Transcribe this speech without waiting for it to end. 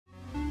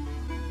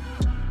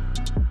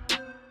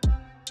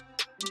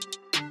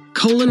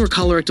Colon or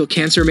colorectal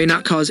cancer may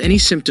not cause any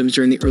symptoms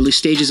during the early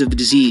stages of the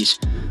disease.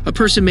 A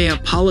person may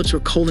have polyps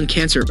or colon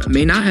cancer but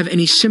may not have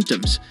any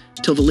symptoms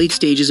till the late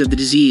stages of the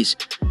disease.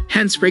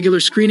 Hence, regular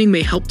screening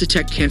may help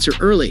detect cancer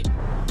early.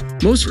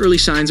 Most early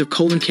signs of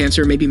colon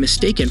cancer may be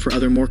mistaken for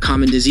other more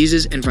common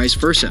diseases and vice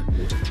versa.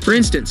 For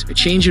instance, a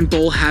change in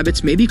bowel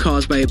habits may be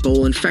caused by a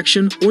bowel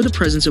infection, or the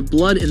presence of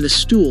blood in the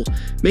stool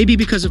may be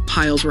because of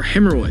piles or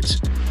hemorrhoids.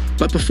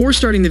 But before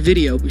starting the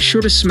video, be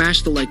sure to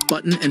smash the like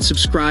button and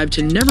subscribe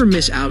to never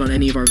miss out on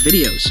any of our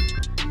videos.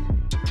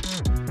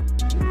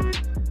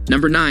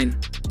 Number 9.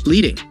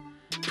 Bleeding.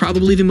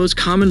 Probably the most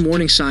common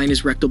warning sign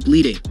is rectal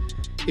bleeding.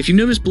 If you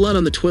notice blood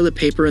on the toilet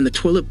paper in the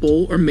toilet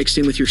bowl or mixed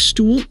in with your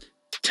stool,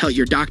 tell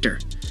your doctor.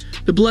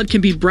 The blood can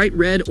be bright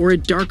red or a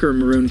darker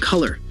maroon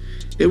color.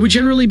 It would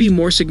generally be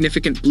more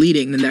significant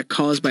bleeding than that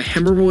caused by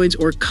hemorrhoids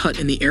or cut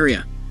in the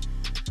area.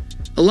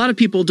 A lot of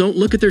people don't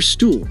look at their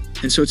stool,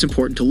 and so it's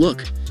important to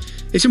look.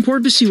 It's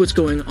important to see what's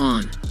going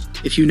on.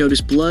 If you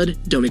notice blood,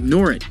 don't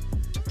ignore it.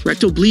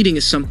 Rectal bleeding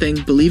is something,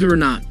 believe it or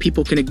not,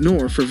 people can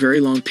ignore for very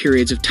long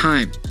periods of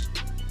time.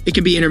 It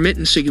can be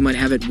intermittent, so you might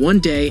have it one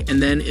day and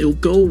then it'll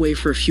go away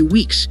for a few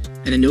weeks,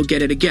 and then you'll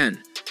get it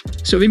again.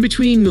 So in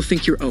between, you'll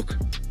think you're okay,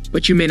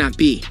 but you may not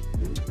be.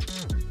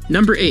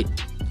 Number 8.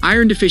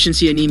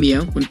 Iron-deficiency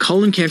anemia, when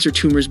colon cancer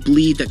tumors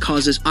bleed that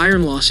causes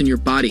iron loss in your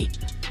body.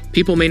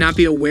 People may not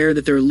be aware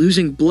that they're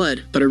losing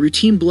blood, but a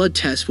routine blood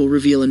test will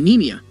reveal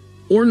anemia,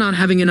 or not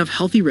having enough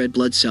healthy red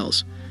blood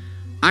cells.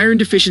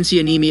 Iron-deficiency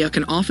anemia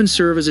can often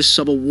serve as a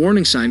subtle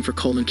warning sign for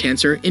colon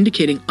cancer,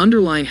 indicating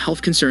underlying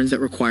health concerns that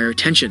require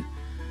attention.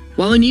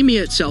 While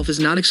anemia itself is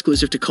not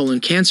exclusive to colon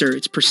cancer,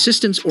 its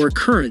persistence or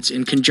occurrence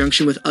in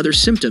conjunction with other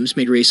symptoms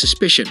may raise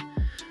suspicion.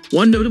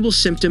 One notable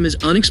symptom is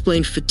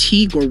unexplained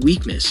fatigue or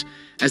weakness,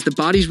 as the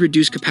body's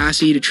reduced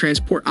capacity to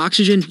transport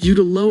oxygen due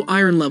to low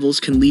iron levels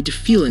can lead to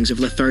feelings of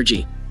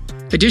lethargy.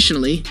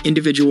 Additionally,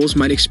 individuals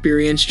might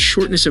experience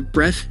shortness of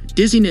breath,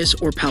 dizziness,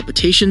 or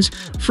palpitations,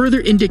 further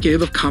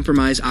indicative of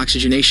compromised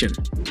oxygenation.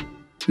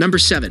 Number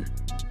 7.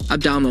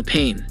 Abdominal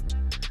pain.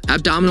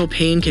 Abdominal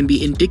pain can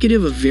be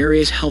indicative of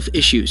various health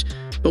issues,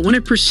 but when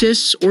it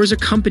persists or is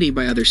accompanied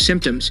by other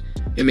symptoms,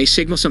 it may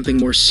signal something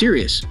more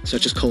serious,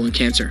 such as colon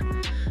cancer.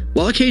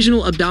 While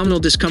occasional abdominal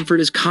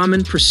discomfort is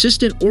common,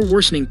 persistent or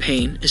worsening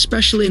pain,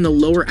 especially in the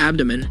lower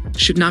abdomen,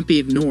 should not be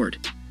ignored.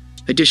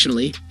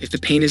 Additionally, if the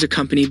pain is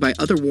accompanied by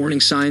other warning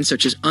signs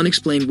such as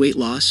unexplained weight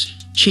loss,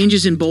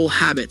 changes in bowel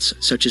habits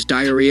such as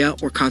diarrhea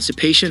or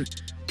constipation,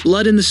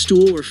 blood in the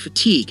stool, or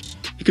fatigue,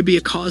 it could be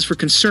a cause for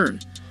concern.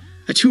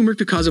 A tumor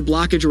could cause a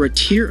blockage or a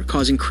tear,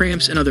 causing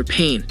cramps and other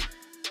pain.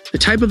 The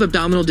type of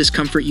abdominal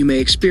discomfort you may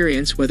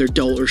experience, whether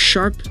dull or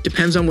sharp,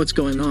 depends on what's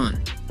going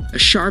on. A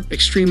sharp,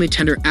 extremely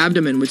tender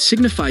abdomen would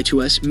signify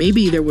to us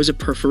maybe there was a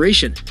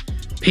perforation.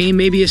 Pain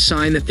may be a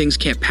sign that things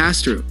can't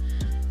pass through.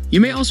 You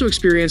may also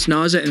experience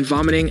nausea and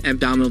vomiting,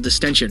 abdominal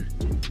distension.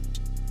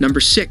 Number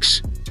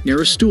 6.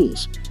 Narrow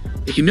stools.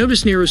 If you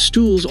notice narrow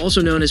stools,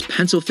 also known as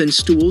pencil-thin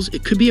stools,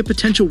 it could be a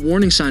potential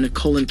warning sign of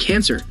colon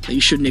cancer that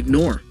you shouldn't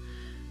ignore.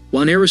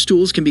 While narrow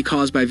stools can be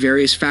caused by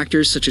various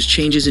factors such as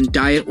changes in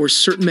diet or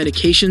certain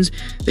medications,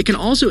 they can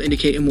also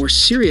indicate a more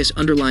serious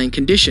underlying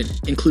condition,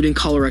 including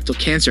colorectal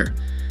cancer.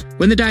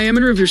 When the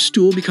diameter of your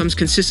stool becomes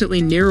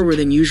consistently narrower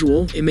than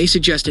usual, it may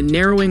suggest a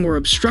narrowing or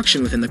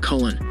obstruction within the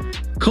colon.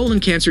 Colon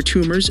cancer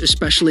tumors,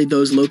 especially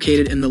those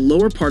located in the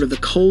lower part of the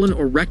colon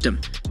or rectum,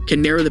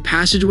 can narrow the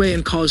passageway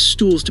and cause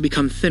stools to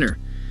become thinner.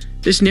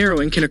 This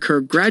narrowing can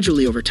occur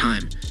gradually over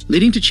time,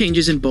 leading to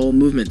changes in bowel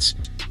movements.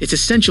 It's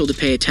essential to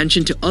pay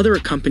attention to other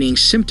accompanying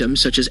symptoms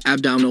such as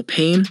abdominal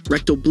pain,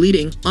 rectal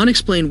bleeding,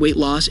 unexplained weight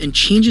loss, and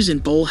changes in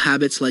bowel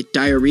habits like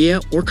diarrhea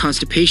or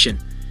constipation.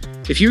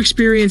 If you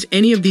experience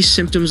any of these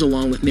symptoms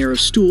along with narrow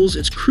stools,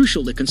 it's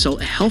crucial to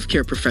consult a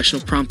healthcare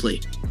professional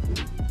promptly.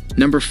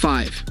 Number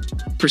 5.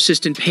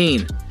 Persistent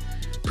pain.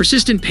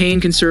 Persistent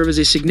pain can serve as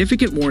a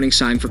significant warning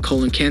sign for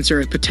colon cancer,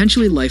 a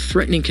potentially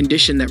life-threatening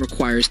condition that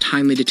requires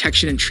timely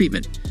detection and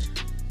treatment.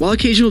 While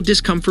occasional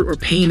discomfort or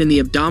pain in the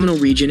abdominal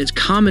region is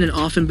common and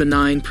often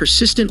benign,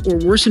 persistent or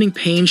worsening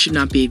pain should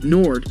not be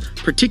ignored,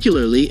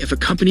 particularly if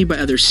accompanied by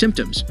other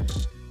symptoms.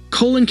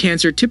 Colon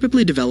cancer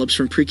typically develops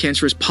from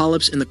precancerous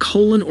polyps in the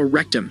colon or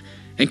rectum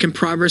and can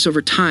progress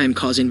over time,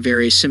 causing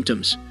various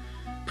symptoms.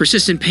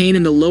 Persistent pain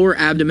in the lower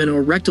abdomen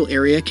or rectal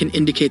area can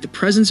indicate the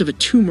presence of a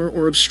tumor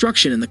or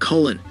obstruction in the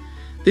colon.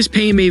 This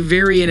pain may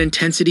vary in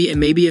intensity and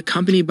may be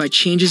accompanied by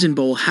changes in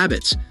bowel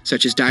habits,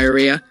 such as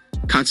diarrhea,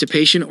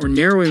 constipation, or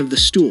narrowing of the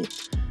stool.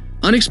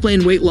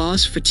 Unexplained weight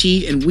loss,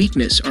 fatigue, and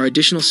weakness are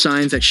additional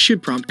signs that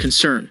should prompt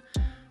concern.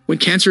 When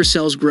cancerous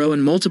cells grow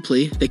and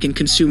multiply, they can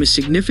consume a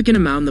significant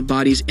amount of the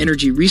body's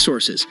energy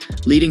resources,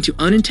 leading to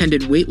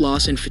unintended weight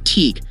loss and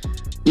fatigue.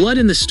 Blood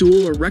in the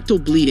stool or rectal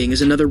bleeding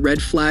is another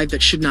red flag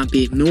that should not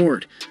be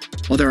ignored.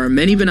 While there are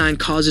many benign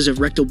causes of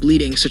rectal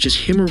bleeding, such as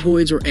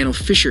hemorrhoids or anal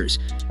fissures,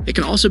 it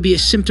can also be a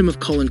symptom of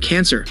colon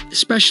cancer,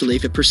 especially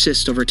if it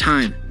persists over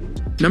time.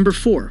 Number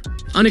 4.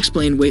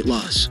 Unexplained weight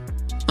loss.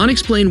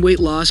 Unexplained weight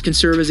loss can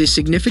serve as a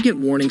significant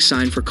warning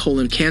sign for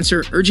colon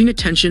cancer, urging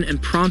attention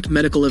and prompt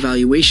medical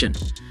evaluation.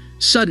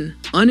 Sudden,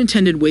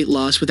 unintended weight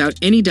loss without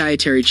any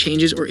dietary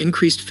changes or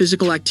increased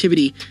physical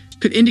activity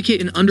could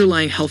indicate an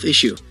underlying health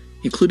issue,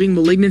 including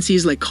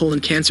malignancies like colon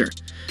cancer.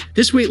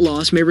 This weight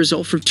loss may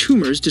result from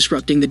tumors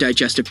disrupting the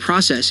digestive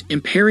process,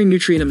 impairing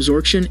nutrient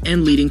absorption,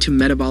 and leading to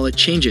metabolic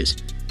changes.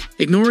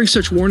 Ignoring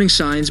such warning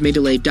signs may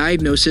delay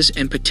diagnosis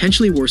and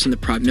potentially worsen the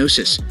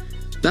prognosis.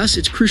 Thus,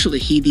 it's crucial to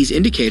heed these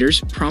indicators,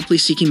 promptly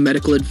seeking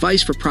medical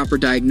advice for proper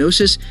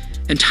diagnosis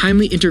and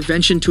timely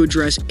intervention to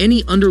address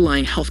any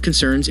underlying health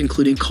concerns,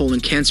 including colon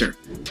cancer.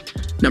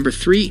 Number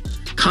 3.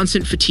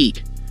 Constant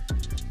fatigue.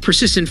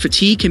 Persistent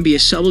fatigue can be a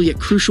subtle yet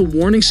crucial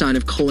warning sign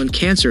of colon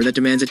cancer that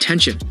demands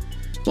attention.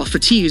 While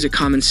fatigue is a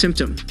common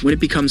symptom, when it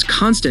becomes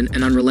constant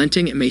and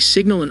unrelenting, it may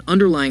signal an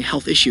underlying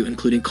health issue,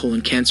 including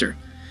colon cancer.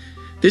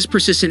 This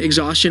persistent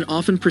exhaustion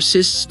often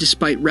persists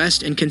despite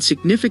rest and can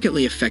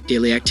significantly affect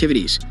daily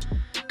activities.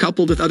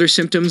 Coupled with other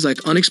symptoms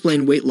like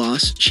unexplained weight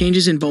loss,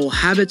 changes in bowel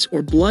habits,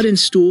 or blood in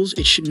stools,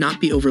 it should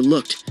not be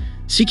overlooked.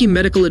 Seeking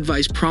medical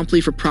advice promptly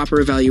for proper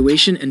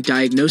evaluation and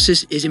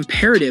diagnosis is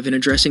imperative in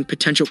addressing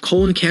potential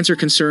colon cancer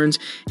concerns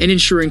and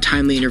ensuring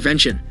timely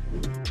intervention.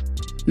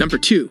 Number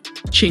 2.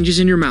 Changes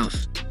in your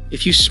mouth.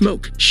 If you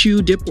smoke,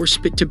 chew, dip, or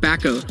spit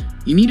tobacco,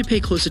 you need to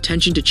pay close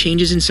attention to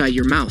changes inside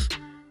your mouth.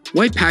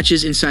 White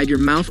patches inside your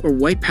mouth or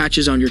white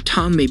patches on your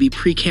tongue may be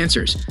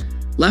precancers.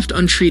 Left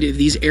untreated,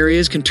 these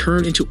areas can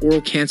turn into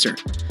oral cancer.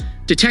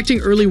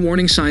 Detecting early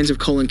warning signs of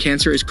colon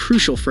cancer is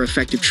crucial for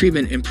effective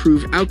treatment and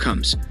improved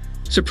outcomes.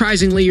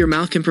 Surprisingly, your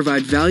mouth can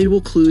provide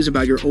valuable clues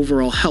about your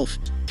overall health,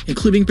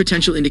 including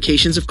potential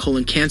indications of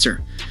colon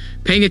cancer.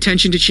 Paying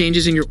attention to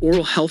changes in your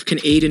oral health can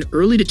aid in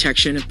early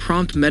detection and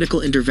prompt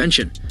medical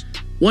intervention.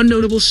 One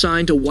notable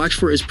sign to watch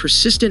for is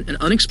persistent and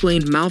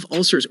unexplained mouth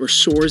ulcers or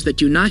sores that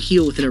do not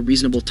heal within a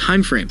reasonable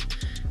time frame.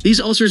 These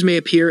ulcers may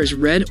appear as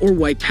red or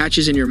white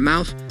patches in your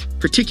mouth,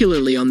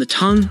 particularly on the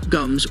tongue,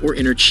 gums, or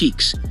inner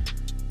cheeks.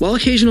 While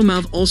occasional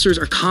mouth ulcers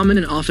are common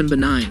and often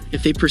benign,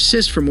 if they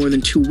persist for more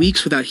than 2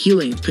 weeks without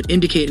healing, it could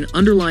indicate an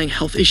underlying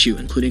health issue,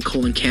 including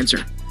colon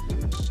cancer.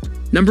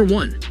 Number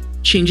 1.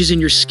 Changes in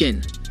your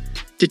skin.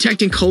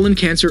 Detecting colon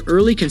cancer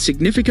early can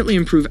significantly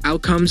improve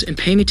outcomes, and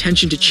paying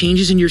attention to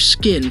changes in your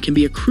skin can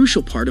be a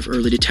crucial part of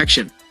early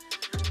detection.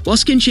 While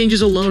skin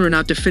changes alone are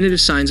not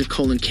definitive signs of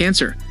colon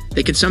cancer,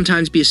 they can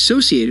sometimes be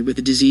associated with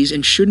the disease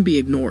and shouldn't be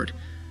ignored.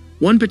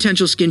 One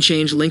potential skin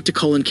change linked to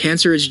colon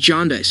cancer is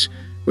jaundice,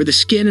 where the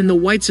skin and the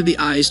whites of the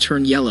eyes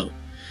turn yellow.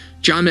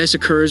 Jaundice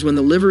occurs when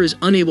the liver is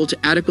unable to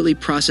adequately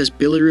process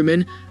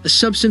bilirubin, a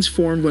substance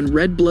formed when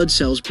red blood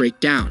cells break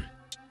down.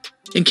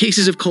 In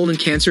cases of colon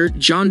cancer,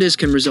 jaundice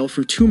can result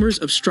from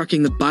tumors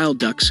obstructing the bile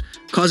ducts,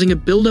 causing a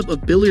buildup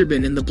of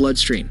bilirubin in the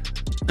bloodstream.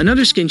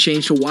 Another skin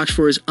change to watch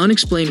for is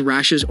unexplained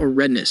rashes or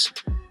redness.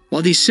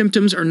 While these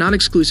symptoms are not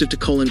exclusive to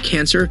colon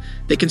cancer,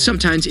 they can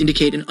sometimes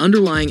indicate an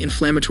underlying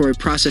inflammatory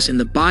process in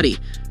the body,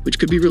 which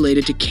could be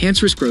related to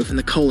cancerous growth in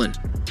the colon.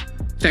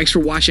 Thanks for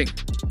watching.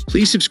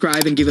 Please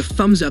subscribe and give a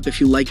thumbs up if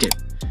you liked it.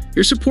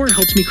 Your support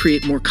helps me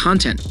create more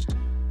content.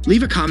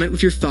 Leave a comment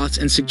with your thoughts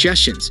and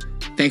suggestions.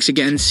 Thanks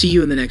again. See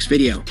you in the next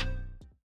video.